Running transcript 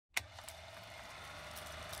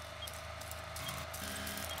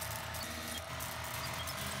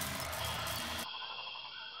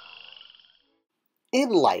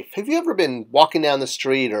In life, have you ever been walking down the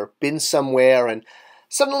street or been somewhere and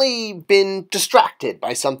suddenly been distracted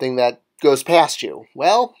by something that goes past you?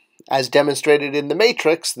 Well, as demonstrated in The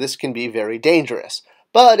Matrix, this can be very dangerous.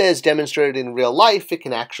 But as demonstrated in real life, it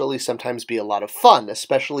can actually sometimes be a lot of fun,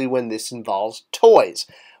 especially when this involves toys.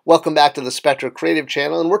 Welcome back to the Spector Creative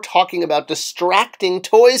channel, and we're talking about distracting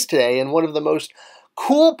toys today. And one of the most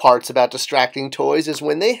cool parts about distracting toys is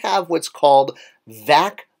when they have what's called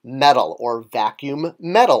Vac Metal or vacuum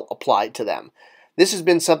metal applied to them. This has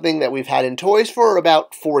been something that we've had in toys for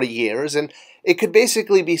about 40 years, and it could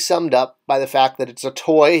basically be summed up by the fact that it's a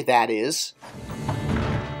toy that is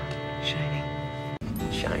shiny.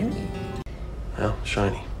 Shiny? Well,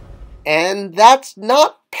 shiny. And that's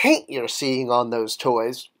not paint you're seeing on those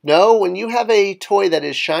toys. No, when you have a toy that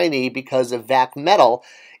is shiny because of Vac Metal,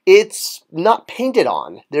 it's not painted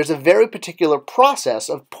on. There's a very particular process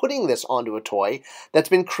of putting this onto a toy that's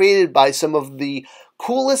been created by some of the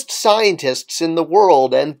coolest scientists in the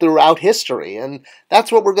world and throughout history. And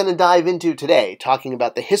that's what we're going to dive into today, talking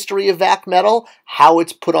about the history of Vac Metal, how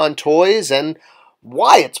it's put on toys, and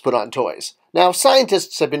why it's put on toys. Now,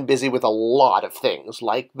 scientists have been busy with a lot of things,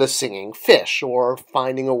 like the singing fish, or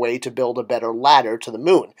finding a way to build a better ladder to the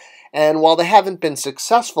moon. And while they haven't been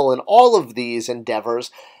successful in all of these endeavors,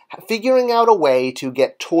 figuring out a way to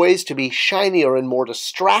get toys to be shinier and more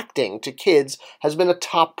distracting to kids has been a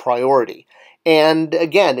top priority. And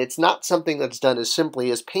again, it's not something that's done as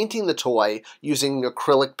simply as painting the toy using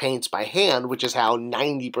acrylic paints by hand, which is how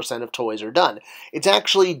 90% of toys are done. It's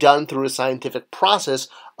actually done through a scientific process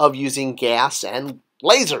of using gas and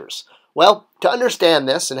lasers. Well, to understand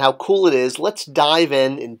this and how cool it is, let's dive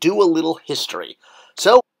in and do a little history.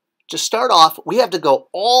 So, to start off, we have to go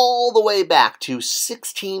all the way back to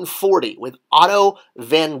 1640 with Otto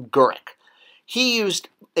van Guericke. He used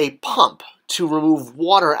a pump to remove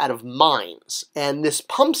water out of mines, and this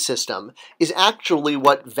pump system is actually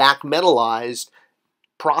what Vac Metalized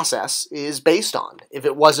process is based on. If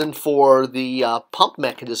it wasn't for the pump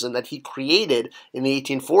mechanism that he created in the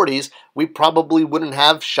 1840s, we probably wouldn't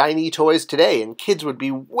have shiny toys today, and kids would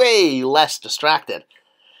be way less distracted.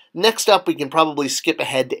 Next up, we can probably skip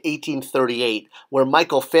ahead to 1838, where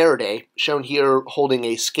Michael Faraday, shown here holding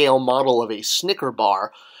a scale model of a Snicker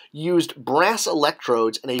bar, used brass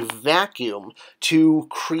electrodes and a vacuum to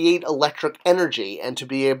create electric energy and to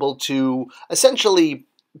be able to essentially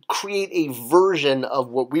create a version of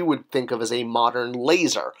what we would think of as a modern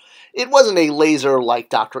laser. It wasn't a laser like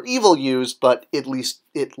Dr. Evil used, but at least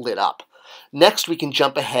it lit up. Next, we can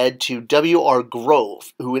jump ahead to W.R.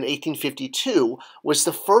 Grove, who in 1852 was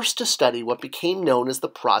the first to study what became known as the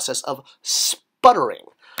process of sputtering.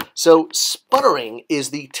 So, sputtering is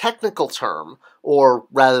the technical term, or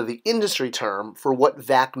rather the industry term, for what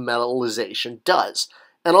Vac Metallization does.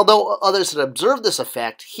 And although others had observed this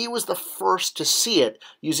effect, he was the first to see it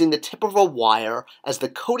using the tip of a wire as the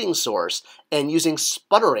coating source and using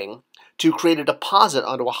sputtering to create a deposit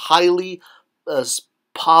onto a highly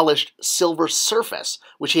polished silver surface,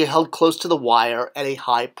 which he held close to the wire at a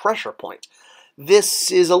high pressure point.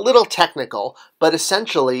 This is a little technical, but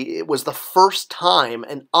essentially it was the first time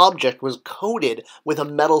an object was coated with a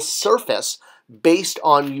metal surface based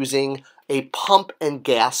on using a pump and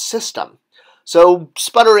gas system. So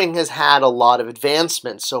sputtering has had a lot of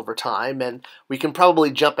advancements over time, and we can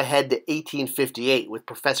probably jump ahead to 1858 with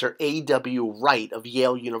Professor A.W. Wright of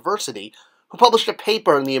Yale University, who published a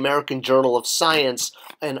paper in the American Journal of Science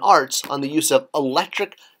and Arts on the use of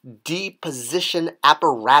electric deposition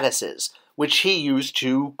apparatuses, which he used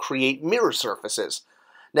to create mirror surfaces.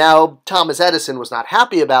 Now, Thomas Edison was not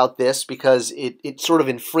happy about this because it sort of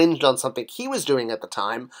infringed on something he was doing at the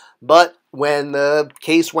time, but when the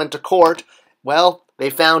case went to court, well, they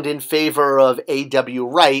found in favor of A.W.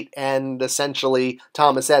 Wright, and essentially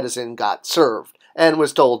Thomas Edison got served and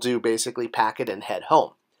was told to basically pack it and head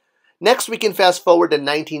home. Next, we can fast forward to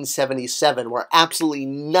 1977, where absolutely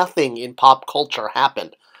nothing in pop culture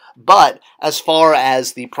happened. But as far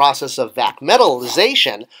as the process of Vac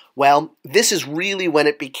Metalization, well, this is really when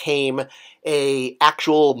it became an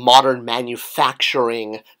actual modern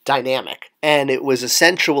manufacturing dynamic. And it was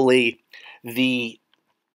essentially the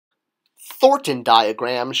Thornton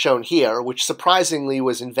diagram shown here, which surprisingly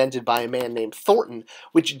was invented by a man named Thornton,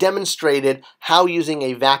 which demonstrated how using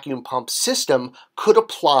a vacuum pump system could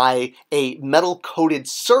apply a metal-coated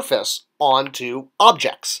surface onto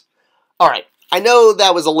objects. Alright, I know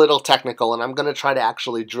that was a little technical, and I'm going to try to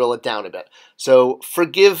actually drill it down a bit. So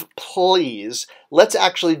forgive, please. Let's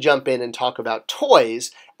actually jump in and talk about toys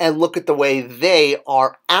and look at the way they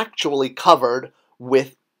are actually covered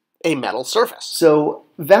with a metal surface. So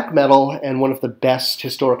Vac Metal, and one of the best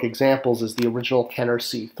historic examples is the original Kenner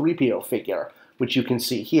C-3PO figure, which you can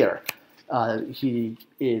see here. He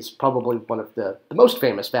is probably one of the most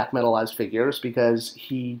famous Vac Metalized figures because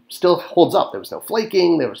he still holds up. There was no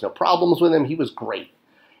flaking, there was no problems with him, he was great.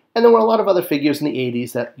 And there were a lot of other figures in the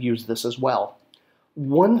 80s that used this as well.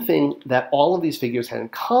 One thing that all of these figures had in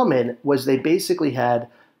common was they basically had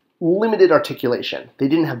limited articulation. They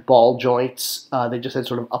didn't have ball joints. They just had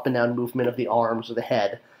sort of up and down movement of the arms or the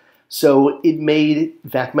head. So it made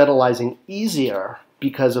Vac Metalizing easier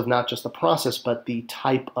because of not just the process, but the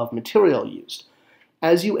type of material used.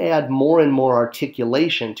 As you add more and more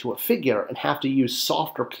articulation to a figure and have to use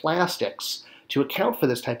softer plastics to account for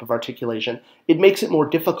this type of articulation, it makes it more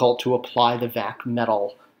difficult to apply the Vac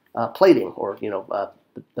Metal plating, or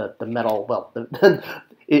the metal. Well,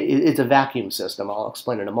 it's a vacuum system. I'll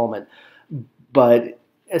explain in a moment. But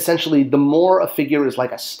essentially, the more a figure is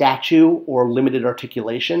like a statue or limited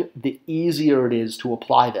articulation, the easier it is to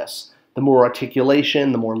apply this. The more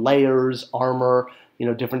articulation, the more layers, armor,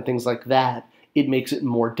 different things like that, it makes it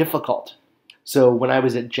more difficult. So when I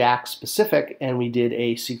was at Jakks Pacific and we did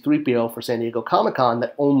a C-3PO for San Diego Comic-Con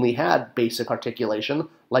that only had basic articulation,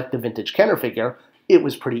 like the vintage Kenner figure, it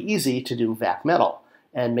was pretty easy to do Vac Metal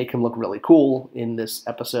and make him look really cool in this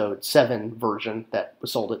Episode 7 version that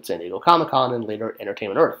was sold at San Diego Comic-Con and later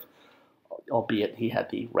Entertainment Earth, albeit he had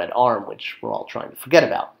the red arm, which we're all trying to forget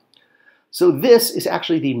about. So this is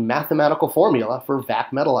actually the mathematical formula for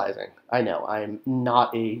Vac Metalizing. I know, I'm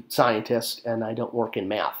not a scientist and I don't work in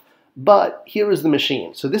math, but here is the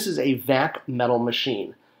machine. So this is a Vac Metal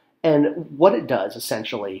machine, and what it does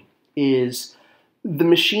essentially is the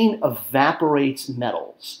machine evaporates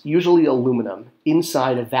metals, usually aluminum,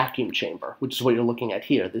 inside a vacuum chamber, which is what you're looking at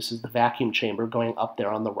here. This is the vacuum chamber going up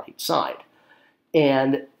there on the right side.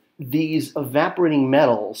 And these evaporating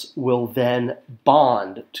metals will then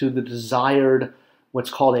bond to the desired,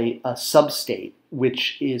 what's called a substate,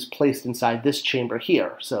 which is placed inside this chamber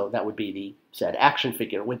here. So that would be the said action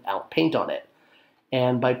figure without paint on it.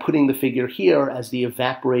 And by putting the figure here, as the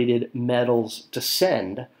evaporated metals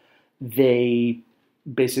descend, they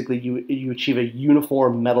basically, you achieve a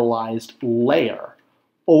uniform metallized layer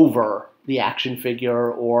over the action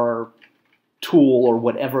figure or tool or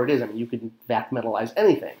whatever it is. I mean, you can Vac Metalize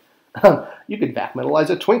anything. You could Vac Metalize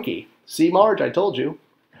a Twinkie. See, Marge, I told you.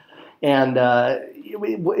 And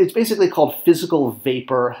it's basically called physical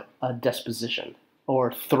vapor deposition,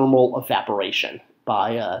 or thermal evaporation,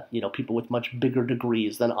 by people with much bigger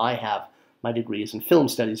degrees than I have. My degree is in film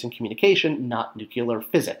studies and communication, not nuclear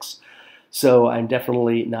physics. So I'm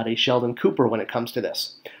definitely not a Sheldon Cooper when it comes to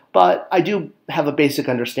this. But I do have a basic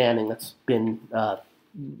understanding that's been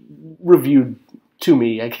reviewed to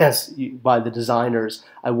me, I guess, by the designers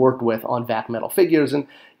I worked with on Vac Metal figures. And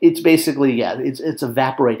it's basically, it's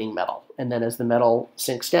evaporating metal. And then as the metal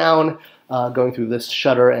sinks down, going through this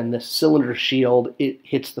shutter and this cylinder shield, it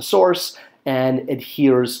hits the source and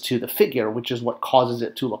adheres to the figure, which is what causes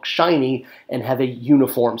it to look shiny and have a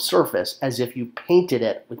uniform surface, as if you painted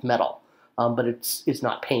it with metal. But it's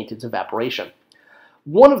not paint, it's evaporation.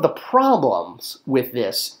 One of the problems with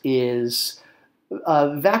this is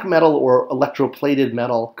Vac Metal or electroplated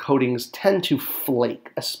metal coatings tend to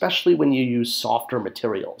flake, especially when you use softer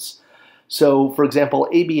materials. So, for example,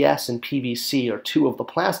 ABS and PVC are two of the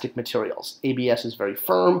plastic materials. ABS is very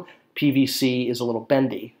firm, PVC is a little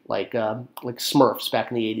bendy, like Smurfs back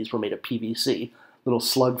in the 80s were made of PVC, little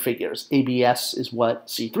slug figures. ABS is what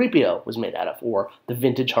C-3PO was made out of, or the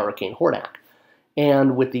vintage Hurricane Hordak.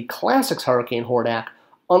 And with the Classics Hurricane Hordak,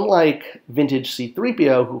 unlike vintage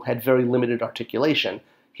C-3PO, who had very limited articulation,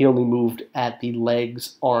 he only moved at the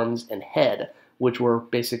legs, arms, and head, which were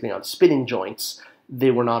basically on spinning joints.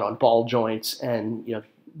 They were not on ball joints, and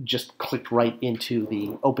just clicked right into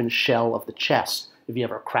the open shell of the chest if you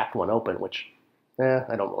ever cracked one open, which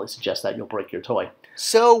I don't really suggest that. You'll break your toy.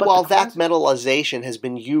 So while Vac Metalization has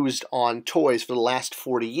been used on toys for the last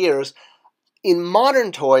 40 years, in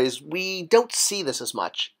modern toys, we don't see this as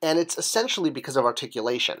much, and it's essentially because of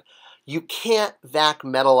articulation. You can't Vac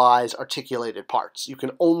Metalize articulated parts. You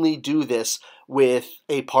can only do this with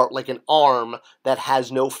a part like an arm that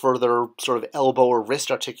has no further sort of elbow or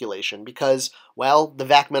wrist articulation because, well, the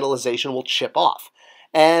Vac Metalization will chip off.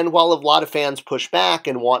 And while a lot of fans push back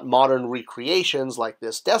and want modern recreations like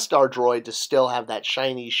this Death Star droid to still have that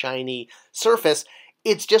shiny surface,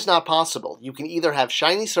 it's just not possible. You can either have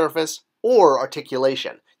shiny surface or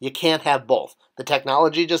articulation. You can't have both. The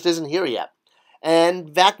technology just isn't here yet. And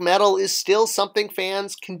Vac Metal is still something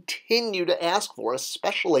fans continue to ask for,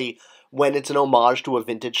 especially when it's an homage to a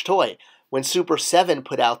vintage toy. When Super 7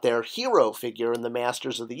 put out their Hero figure in the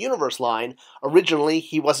Masters of the Universe line, originally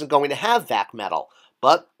he wasn't going to have Vac Metal,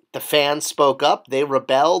 but the fans spoke up, they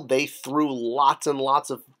rebelled, they threw lots and lots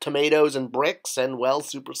of tomatoes and bricks, and, well,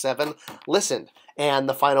 Super 7 listened. And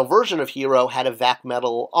the final version of Hero had a Vac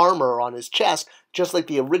Metal armor on his chest, just like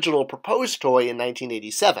the original proposed toy in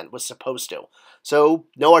 1987 was supposed to. So,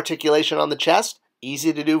 no articulation on the chest,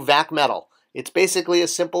 easy to do Vac Metal. It's basically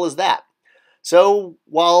as simple as that. So,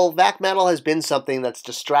 while Vac Metal has been something that's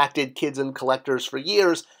distracted kids and collectors for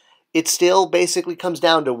years, it still basically comes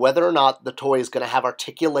down to whether or not the toy is going to have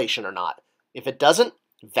articulation or not. If it doesn't,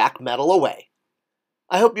 Vac Metal away.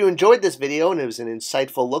 I hope you enjoyed this video and it was an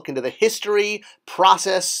insightful look into the history,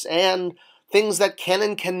 process, and things that can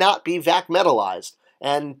and cannot be Vac Metalized.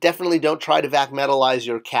 And definitely don't try to Vac Metalize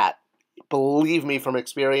your cat. Believe me from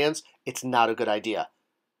experience, it's not a good idea.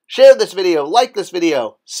 Share this video, like this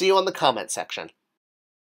video, see you on the comment section.